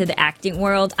over into the acting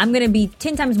world. I'm going to be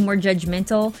 10 times more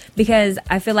judgmental because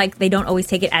I feel like they don't always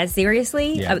take it as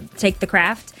seriously, Yeah. take the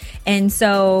craft. And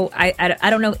so I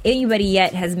don't know anybody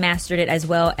yet has mastered it as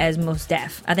well as Mos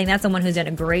Def. I think that's someone who's done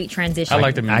a great transition. I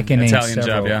liked him in I can name Italian several.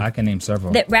 Job, yeah. I can name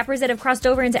several. That rappers that have crossed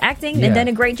over into acting Yeah. and done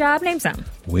a great job. Name some.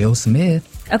 Will Smith,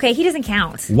 Okay, he doesn't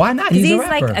count. Why not? 'Cause He's a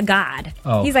like rapper. a god.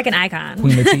 Oh. He's like an icon.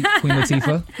 Queen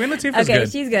Latifah. Queen Latifah's Okay,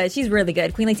 good. she's good. She's really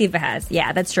good. Queen Latifah has.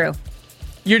 Yeah, that's true.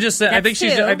 You're just saying. I That's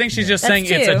think two. I think she's just That's saying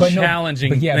it's a two. But no, challenging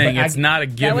but yeah, thing. but It's not a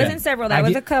That given. wasn't several. That I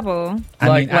was get- a couple. I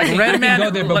Like- mean, like I Redman- can go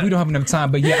there, but we don't have enough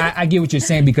time. But yeah, I get what you're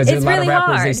saying because there's It's a lot really of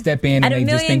rappers hard. they step in Out and of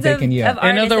they just think they millions can. of Yeah,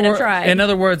 artists that have tried. in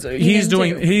other words, he's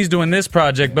didn't too. he's doing this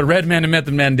project, but Redman and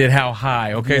Method Man did How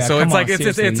High? Okay, Yeah, so come it's on, like it's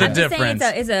seriously. a I'm just saying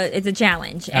difference. it's a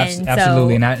challenge, and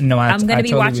absolutely. so And I I'm going to be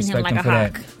totally watching him respect like a for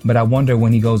hawk. that. But I wonder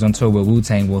when he goes on tour with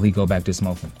Wu-Tang, will he go back to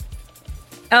smoking?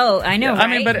 Oh, I know. I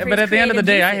mean, right? but at the end of the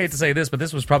day, I Creative hate to say this, but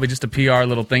this was probably just a PR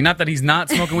little thing. Not that he's not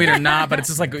smoking weed or not, but it's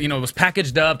just like, it was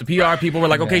packaged up. The PR people were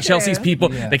like, okay, True. Chelsea's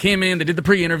people, Yeah. they came in, they did the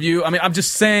pre-interview. I mean, I'm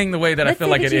just saying the way that I Let's feel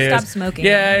say like that it you is. stop smoking.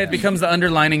 Yeah, it becomes the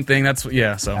underlining thing. That's,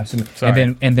 yeah, so. Absolutely.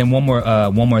 Sorry. And then one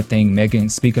more thing.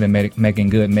 Speaking of Megan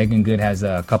Good, Megan Good has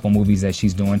a couple movies that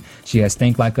she's doing. She has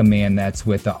Think Like a Man, that's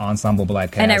with the Ensemble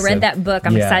Black cast. And I read of- that book.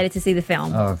 I'm yeah. excited to see the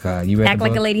film. Oh God, you read Act the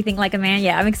like book? a lady, think like a man.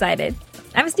 Yeah, I'm excited.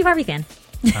 I'm a Steve Harvey fan.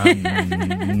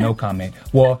 No comment.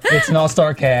 Well, it's an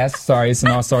all-star cast. Sorry, it's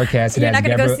an all-star cast. It You're has not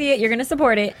going to go Gabriel- see it. You're going to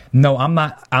support it. No, I'm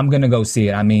not. I'm gonna go see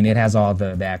it. I mean, it has all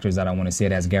the actors that I want to see.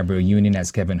 It has Gabrielle Union, it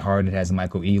has Kevin Hart, it has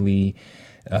Michael Ealy,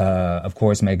 of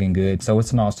course, Megan Good. So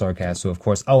it's an all-star cast. So of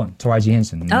course, and Taraji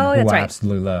Henson, Oh, who that's I right.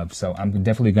 absolutely love. So I'm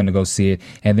definitely gonna go see it.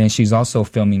 And then she's also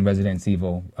filming Resident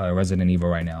Evil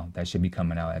right now. That should be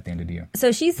coming out at the end of the year.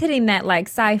 So she's hitting that like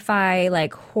sci-fi,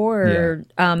 like horror.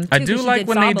 I too, 'cause do she like did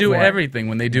when Saw they do before. everything.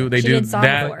 When they do She do did Saw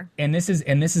that. before. And this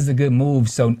is a good move.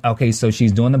 So okay, so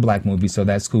she's doing the black movie, so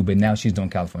that's cool. But now she's doing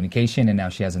Californication, and now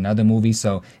she has another movie.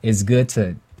 So it's good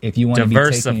to, if you want to be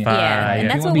Diversify. taken, Yeah, and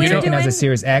if that's you what want to be we're taken as a doing.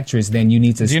 serious actress, then you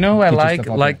need to. Do you know who I get your like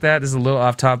stuff out like there. that? This is a little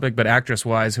off topic, but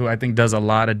actress-wise, who I think does a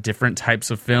lot of different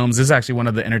types of films. This is actually one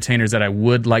of the entertainers that I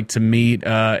would like to meet,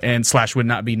 and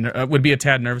 / would be a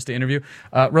tad nervous to interview.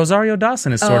 Rosario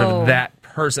Dawson is sort Oh. of that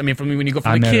person. I mean, when you go I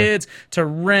from the met her. kids to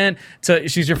Rent to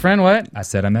she's your friend. What? I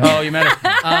said I met. Oh, you met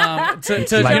her.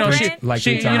 To Like you know, three- she, like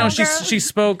she three you know, times.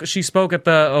 she spoke at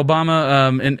the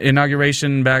Obama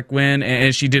inauguration back when,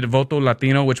 and she did Voto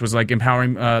Latino, which was like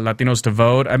empowering Latinos to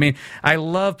vote. I mean, I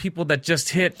love people that just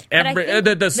hit But I every think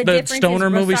the difference stoner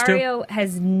is movies too. Rosario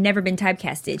has never been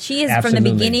typecasted. She has from Absolutely.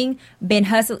 the beginning been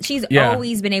hustled. She's Yeah.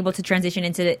 always been able to transition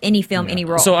into any film, any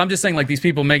role. So I'm just saying, like these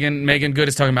people, Megan Good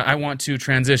is talking about, I want to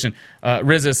transition.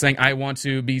 RZA is saying, I want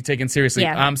to be taken seriously.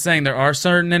 Yeah. I'm saying there are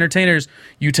certain entertainers.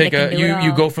 You take They can do it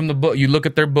you all. go from the book, you look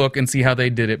at their book and see how they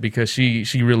did it, because she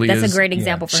really That's is a great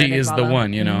example for her She to is the follow. Mm-hmm.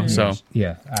 one, you know. So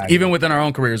Yeah. even within our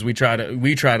own careers, we try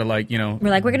to like, you know, we're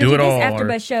like, we're going to do do it this all, after or-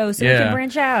 bus show so we yeah. can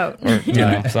branch out. you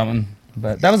know, something.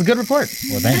 But that was a good report.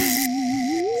 Well,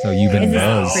 thanks. So you've been Is this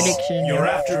buzzed. prediction? Your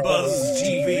AfterBuzz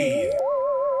TV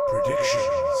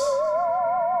predictions.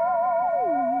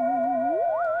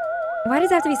 Why does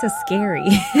it have to be so scary?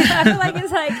 I feel like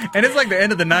it's like And it's like the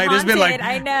end of the night. There's been like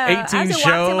haunted. I know. 18 I have to shows.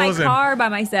 walk to my and- car by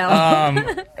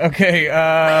myself. Okay,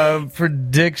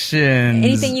 predictions.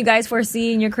 Anything you guys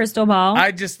foresee in your crystal ball?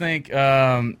 I just think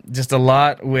just a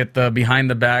lot with behind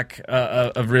the back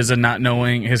of RZA not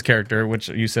knowing his character, which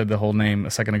you said the whole name a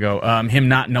second ago. Him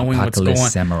not knowing what's Apocalypse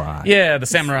going. Samurai. Yeah, the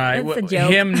samurai. That's a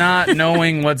joke. Him not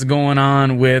knowing what's going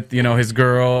on with his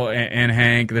girl and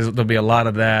Hank. There'll be a lot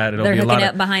of that. It'll They're be a lot hooking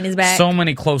of up behind his back. So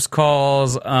many close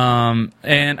calls. And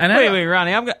Wait,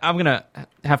 Ronnie, I'm gonna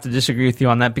have to disagree with you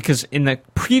on that because in the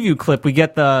preview clip we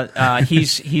get the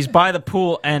he's by the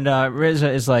pool and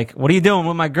RZA is like, "What are you doing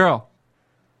with my girl?"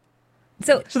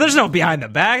 So So there's no behind the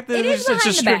back. It is It's behind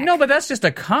just the back. No, but that's just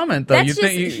a comment, though. That's You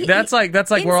think just- that's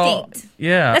like we're all instinct.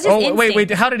 yeah. That's just Oh wait,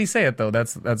 instinct. how did he say it though?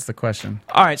 That's the question.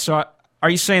 All right, so are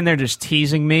you saying they're just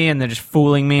teasing me and they're just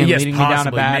fooling me and Yes, leading me down a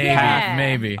possibly, bad maybe, path?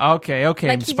 maybe. Okay,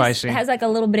 like he spicy. just has like a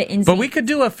little bit of instinct. But we could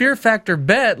do a fear factor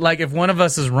bet. Like if one of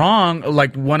us is wrong,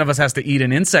 like one of us has to eat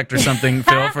an insect or something,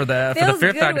 Phil, for the Phil's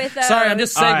fear good factor. with those. Sorry, I'm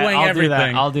just All right, segueing I'll everything. do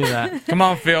that. I'll do that. Come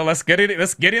on, Phil. Let's get it.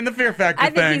 Let's get in the fear factor I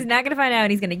think thing. he's not going to find out.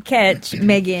 And he's going to catch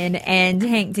Megan and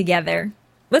Hank together.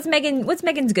 What's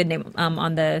Megan's good name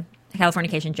on the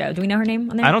Californication show? Do we know her name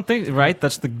on there? I don't think right.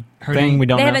 That's the thing name- we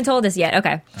don't They know. haven't told us yet.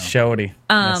 Okay. Shody.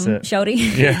 That's it. Shody.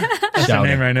 Yeah, that's her Shouty.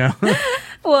 name right now.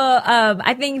 Well,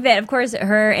 I think that of course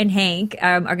her and Hank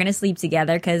are going to sleep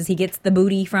together because he gets the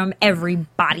booty from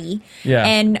everybody. Yeah.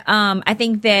 And I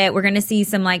think that we're going to see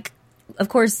some like, of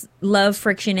course, love,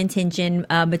 friction, and tension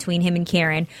between him and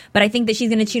Karen. But I think that she's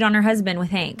going to cheat on her husband with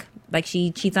Hank. Like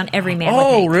she cheats on every man. with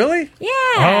Oh, Hank. really? Yeah.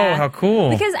 Oh, how cool!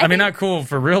 Because I mean, think- not cool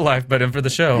for real life, but for the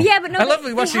show. Yeah, but no, I love they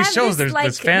we watch have these shows. this,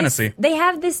 There's fantasy. they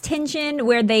have this tension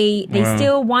where they Wow.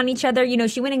 still want each other. You know,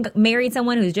 she went and married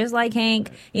someone who's just like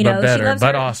Hank. You But know, better, she loves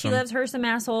but her. awesome. She loves her some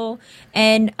asshole.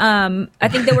 And I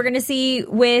think that we're going to see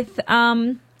with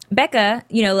Becca.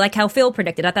 You know, like how Phil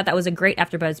predicted. I thought that was a great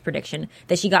AfterBuzz prediction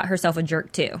that she got herself a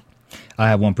jerk too. I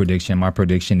have one prediction. My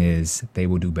prediction is they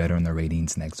will do better in the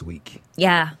ratings next week.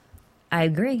 Yeah, I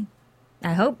agree.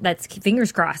 I hope that's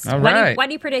fingers crossed. All Why right.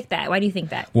 do you predict that? Why do you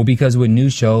think that? Well, because with new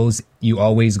shows, you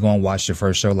always go and watch the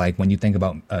first show. Like when you think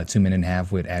about 2 Minute and a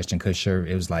Half with Ashton Kutcher,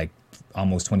 it was like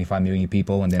almost 25 million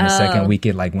people, and then the second week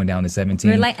it like went down to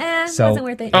 17. We're like, wasn't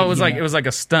worth it. Oh, it was like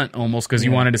a stunt almost because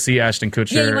you wanted to see Ashton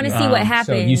Kutcher. Yeah, you want to see what happens.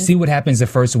 So you see what happens the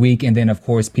first week, and then of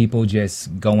course people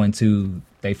just go into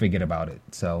they forget about it.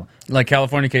 So like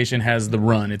Californication has the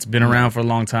run. It's been around for a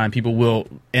long time. People will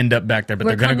end up back there, but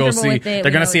We're they're going to go comfortable see. with it. They're We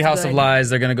going know to see it's House of good. Lies.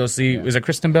 They're going to go see. Is it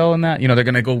Kristen Bell in that? You know, they're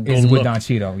going to go it's look. with Don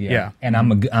Cheadle, Yeah. and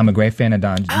I'm a great fan of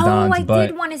Don's, I but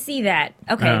did want to see that.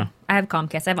 Okay, Yeah. I have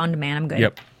Comcast. I have on demand. I'm good.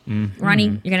 Yep. Ronnie,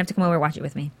 you're gonna have to come over and watch it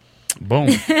with me. Boom.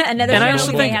 Another And I show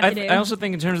also we think have to do. I also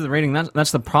think in terms of the rating,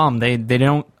 that's the problem. They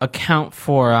don't account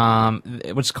for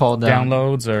what's called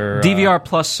Downloads or DVR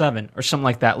plus 7 or something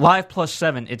like that. Live plus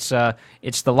 7. It's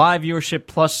the live viewership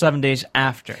plus 7 days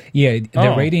after. yeah, the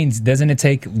Oh. ratings doesn't it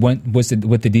take with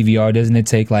the DVR? Doesn't it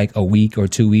take like a week or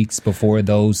 2 weeks before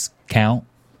those count?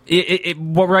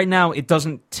 Well, right now it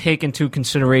doesn't take into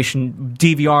consideration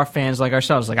DVR fans like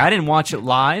ourselves. Like I didn't watch it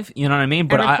live, you know what I mean?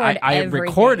 But record I everything.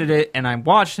 recorded it and I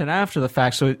watched it after the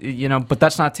fact. So but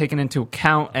that's not taken into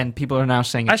account, and people are now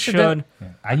saying it I should should.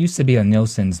 I used to be a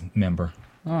Nielsen's member.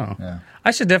 Oh. Yeah. I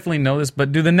should definitely know this,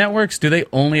 but do the networks, do they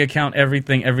only account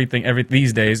everything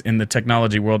these days in the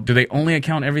technology world? Do they only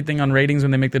account everything on ratings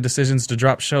when they make the decisions to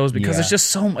drop shows? Because Yeah. it's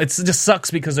just sucks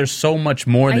because there's so much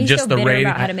more Are than you just so the bitter rating.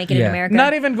 about how to make it in Yeah. America?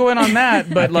 Not even going on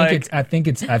that, but I think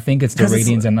it's the 'Cause it's-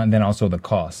 ratings and then also the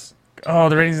costs. oh,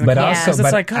 the ratings and the But costs. also- It's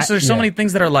but like, gosh, there's so yeah. many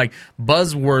things that are like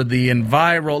buzzworthy and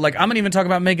viral. Like, I'm gonna even talk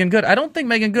about Megan Good. I don't think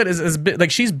Megan Good is big. Like,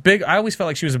 she's big. I always felt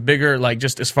like she was a bigger, like,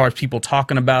 just as far as people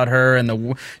talking about her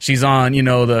and she's on,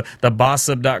 the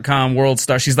Bossip.com World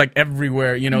Star. She's like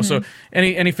everywhere, So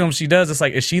any film she does, it's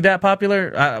like, is she that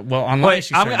popular? Well, online, Wait,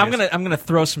 she I'm certainly is. gonna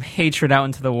throw some hatred out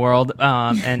into the world,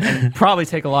 and probably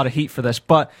take a lot of heat for this.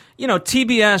 But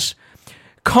TBS,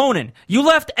 Conan, you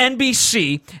left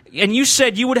NBC and you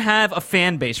said you would have a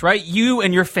fan base, right? You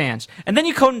and your fans, and then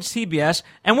you go into TBS,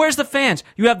 and where's the fans?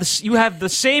 You have the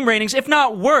same ratings, if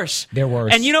not worse. They're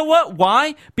worse. And you know what?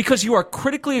 Why? Because you are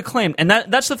critically acclaimed, and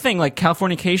that's the thing. Like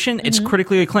Californication, it's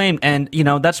critically acclaimed, and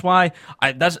that's why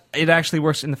it actually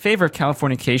works in the favor of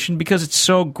Californication because it's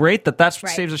so great that's what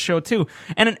Right. saves the show too.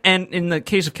 And in the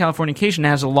case of Californication, it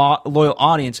has a loyal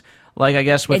audience. Like I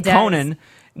guess with It does. Conan,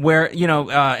 where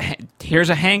here's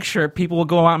a Hank shirt, people will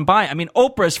go out and buy it. I mean,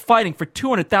 Oprah is fighting for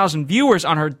 200,000 viewers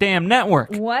on her damn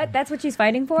network. What? That's what she's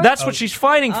fighting for? That's what she's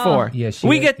fighting for. Yeah, she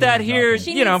we is- get that yeah, here,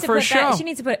 exactly. She needs to for a put show. She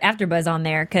needs to put AfterBuzz on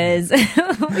there because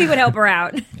we would help her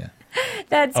out.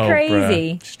 That's Oprah.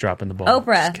 crazy. Just dropping the ball.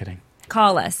 Oprah. Just kidding.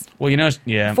 Call us. Well,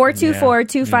 yeah.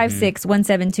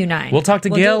 424-256-1729. We'll talk to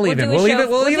Gail even.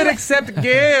 We'll even accept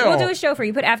Gail. We'll do a show for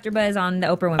you. Put AfterBuzz on the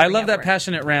Oprah Winfrey I love that Network.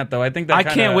 passionate rant, though. I think that I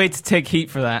can't wait to take heat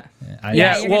for that.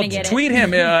 Yeah, you're well, gonna get it. tweet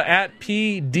him at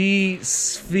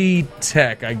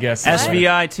PDSVTech, I guess.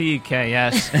 SVITK,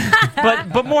 yes.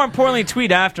 but more importantly,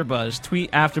 tweet AfterBuzz.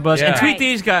 Tweet AfterBuzz. Yeah. And tweet Right.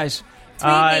 these guys.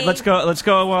 Me. Let's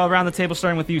go around the table,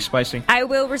 starting with you, Spicy. I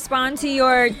will respond to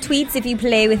your tweets if you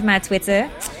play with my Twitter.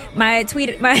 I was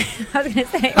going to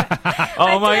say.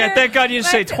 Oh my God! Thank God you didn't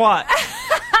say twat.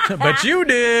 But you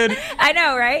did. I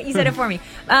know, right? You said it for me.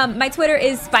 My Twitter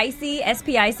is spicy,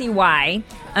 SPICY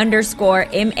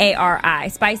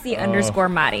 _MARI. Spicy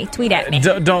 _ Mari. Tweet at me.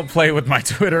 Don't play with my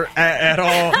Twitter at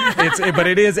all. But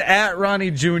it is at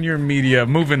Ronnie Jr. Media.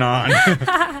 Moving on.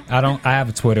 I have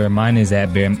a Twitter. Mine is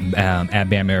at Bam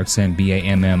Erickson,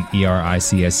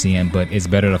 BAMMERICSCN, but it's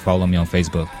better to follow me on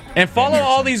Facebook. And follow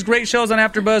all these great shows on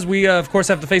AfterBuzz. We, of course,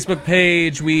 have the Facebook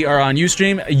page. We are on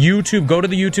Ustream, YouTube. Go to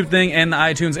the YouTube thing and the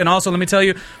iTunes. And also, let me tell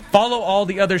you, follow all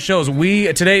the other shows.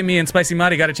 Today, me and Spicy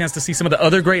Mari got a chance to see some of the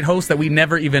other great hosts that we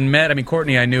never even met. I mean,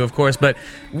 Courtney I knew, of course. But,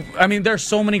 I mean, there's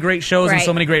so many great shows and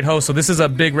so many great hosts. So this is a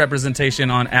big representation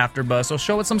on AfterBuzz. So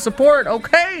show it some support,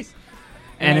 okay?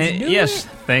 And yes,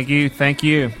 thank you.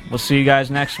 We'll see you guys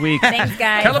next week. Thanks,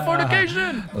 guys.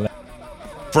 Californication!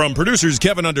 From producers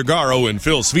Kevin Undergaro and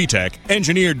Phil Svitek,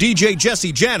 engineer DJ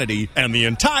Jesse Janity, and the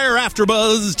entire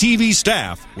AfterBuzz TV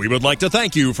staff, we would like to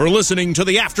thank you for listening to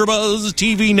the AfterBuzz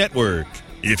TV network.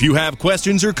 If you have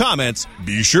questions or comments,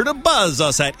 be sure to buzz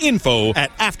us at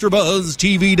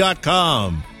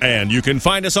info@AfterBuzzTV.com. And you can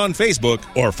find us on Facebook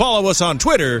or follow us on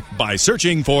Twitter by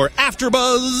searching for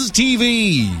AfterBuzz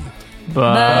TV.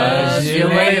 Buzz you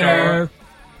later.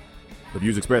 The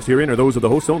views expressed herein are those of the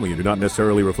hosts only and do not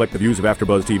necessarily reflect the views of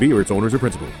AfterBuzz TV or its owners or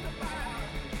principals.